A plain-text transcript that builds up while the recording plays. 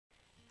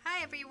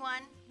Hi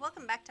everyone,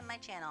 welcome back to my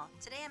channel.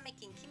 Today I'm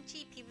making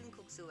Kimchi Bibim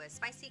Guksu, a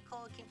spicy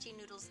cold kimchi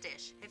noodles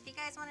dish. If you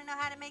guys want to know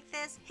how to make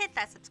this, hit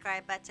that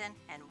subscribe button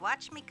and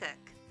watch me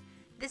cook.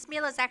 This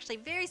meal is actually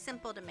very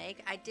simple to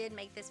make. I did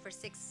make this for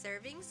 6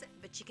 servings,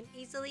 but you can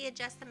easily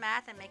adjust the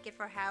math and make it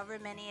for however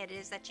many it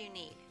is that you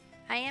need.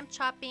 I am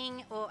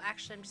chopping,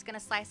 I'm just going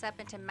to slice up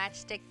into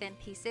matchstick thin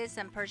pieces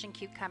some Persian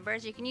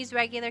cucumbers. You can use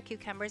regular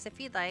cucumbers if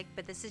you'd like,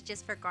 but this is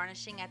just for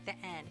garnishing at the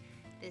end.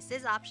 This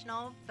is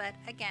optional, but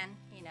again,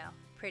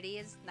 pretty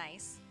is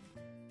nice.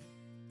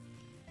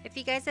 If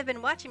you guys have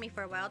been watching me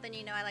for a while, then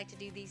you know I like to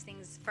do these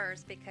things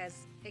first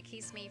because it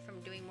keeps me from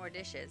doing more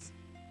dishes.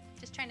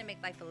 Just trying to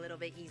make life a little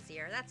bit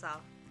easier, that's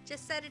all.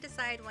 Just set it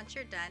aside once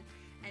you're done,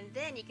 and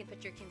then you can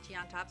put your kimchi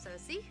on top, so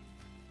see?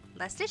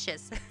 Less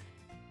dishes.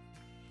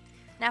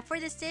 Now for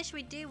this dish,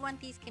 we do want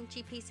these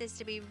kimchi pieces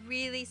to be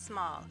really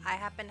small. I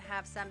happen to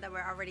have some that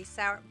were already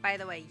sour. By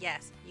the way,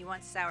 yes, you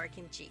want sour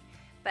kimchi.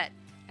 But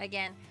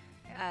again,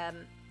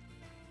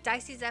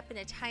 dice these up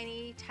into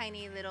tiny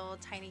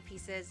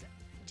pieces.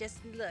 Just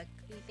look,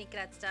 you think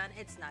that's done?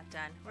 It's not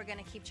done. We're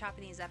gonna keep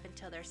chopping these up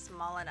until they're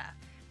small enough.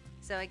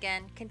 So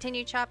again,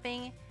 continue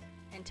chopping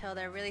until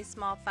they're really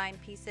small, fine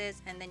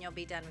pieces, and then you'll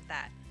be done with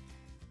that.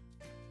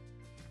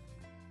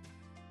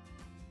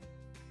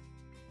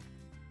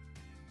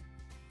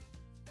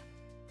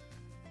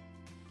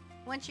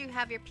 Once you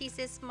have your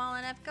pieces small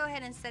enough, go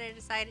ahead and set it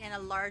aside in a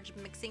large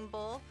mixing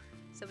bowl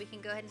so we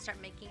can go ahead and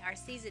start making our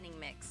seasoning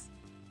mix.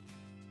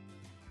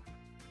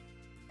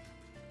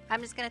 I'm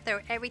just going to throw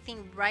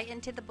everything right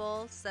into the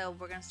bowl. So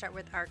we're going to start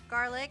with our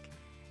garlic,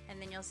 and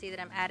then you'll see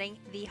that I'm adding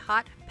the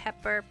hot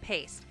pepper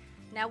paste.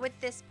 Now with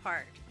this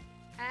part,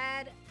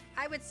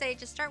 I would say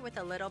just start with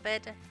a little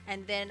bit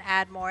and then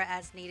add more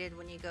as needed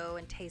when you go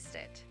and taste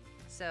it.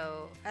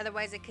 So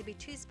otherwise it could be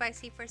too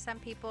spicy for some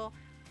people.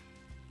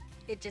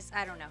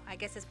 I don't know, I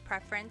guess it's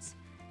preference,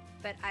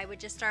 but I would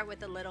just start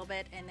with a little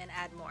bit and then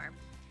add more.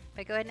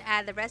 But go ahead and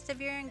add the rest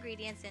of your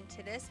ingredients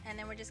into this, and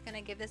then we're just going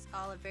to give this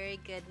all a very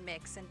good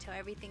mix until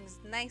everything's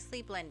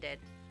nicely blended.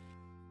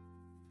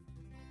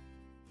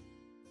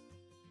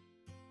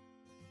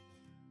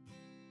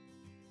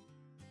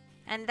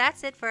 And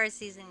that's it for our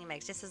seasoning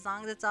mix. Just as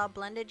long as it's all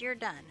blended, you're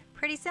done.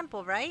 Pretty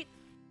simple, right?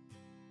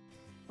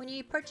 When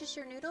you purchase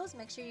your noodles,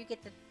 make sure you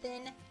get the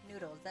thin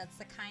noodles. That's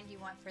the kind you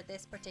want for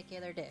this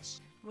particular dish.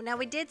 Now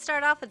we did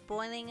start off with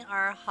boiling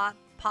our hot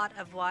pot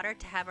of water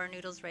to have our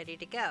noodles ready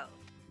to go.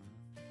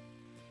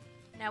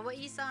 Now what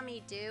you saw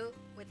me do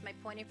with my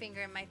pointer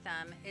finger and my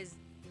thumb is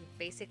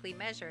basically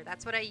measure.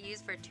 That's what I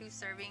use for 2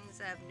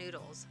 servings of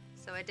noodles.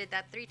 So I did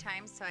that 3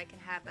 times so I can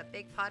have a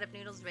big pot of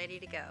noodles ready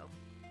to go.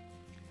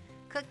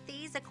 Cook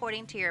these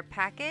according to your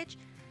package.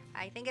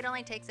 I think it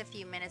only takes a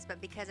few minutes, but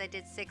because I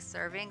did 6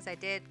 servings, I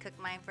did cook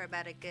mine for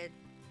about a good,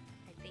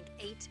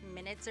 8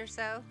 minutes or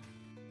so.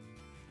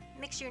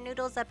 Mix your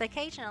noodles up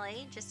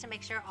occasionally just to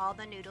make sure all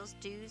the noodles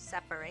do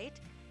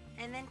separate,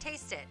 and then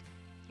taste it.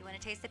 You want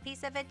to taste a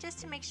piece of it just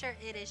to make sure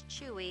it is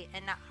chewy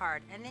and not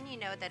hard, and then you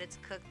know that it's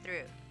cooked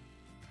through.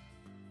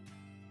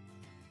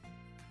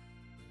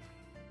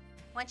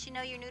 Once you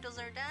know your noodles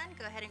are done,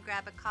 go ahead and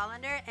grab a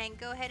colander and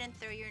go ahead and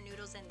throw your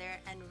noodles in there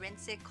and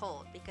rinse it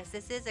cold, because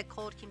this is a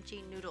cold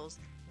kimchi noodles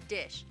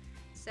dish.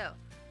 So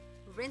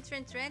rinse.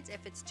 If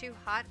it's too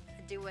hot,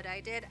 do what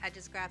I did. I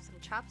just grabbed some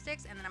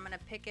chopsticks and then I'm going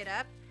to pick it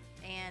up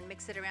and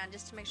mix it around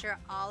just to make sure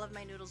all of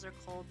my noodles are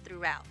cold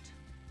throughout.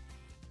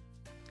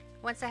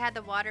 Once I had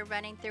the water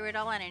running through it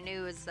all and I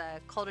knew it was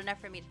cold enough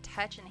for me to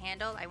touch and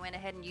handle, I went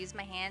ahead and used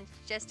my hands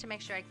just to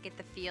make sure I could get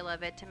the feel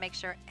of it, to make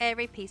sure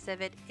every piece of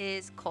it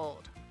is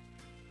cold.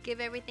 Give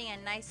everything a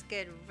nice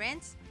good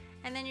rinse,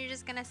 and then you're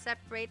just going to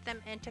separate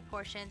them into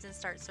portions and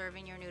start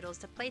serving your noodles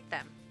to plate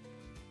them.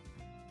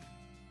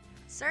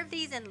 Serve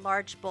these in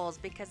large bowls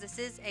because this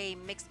is a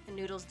mixed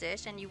noodles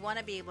dish and you want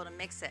to be able to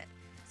mix it.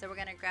 So we're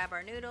going to grab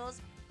our noodles,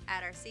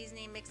 add our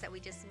seasoning mix that we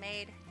just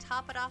made,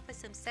 top it off with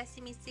some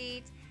sesame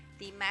seeds,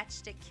 the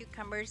matchstick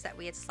cucumbers that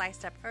we had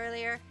sliced up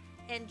earlier,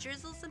 and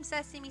drizzle some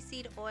sesame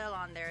seed oil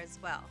on there as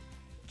well.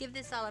 Give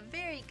this all a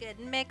very good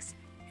mix,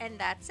 and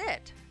that's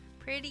it.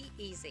 Pretty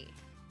easy.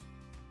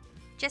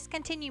 Just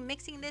continue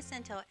mixing this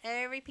until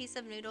every piece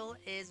of noodle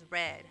is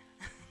red.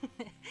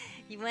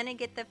 You want to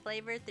get the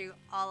flavor through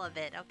all of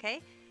it,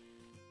 okay?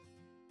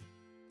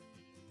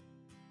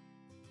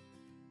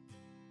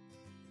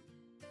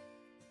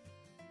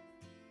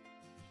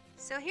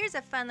 So here's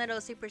a fun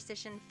little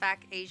superstition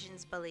fact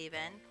Asians believe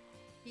in.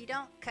 You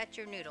don't cut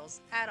your noodles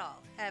at all,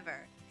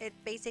 ever. It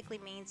basically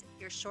means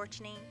you're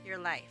shortening your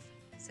life,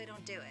 so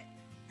don't do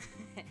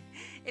it.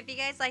 If you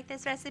guys like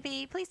this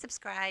recipe, please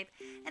subscribe.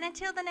 And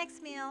until the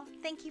next meal,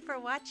 thank you for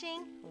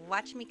watching.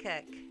 Watch me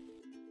cook.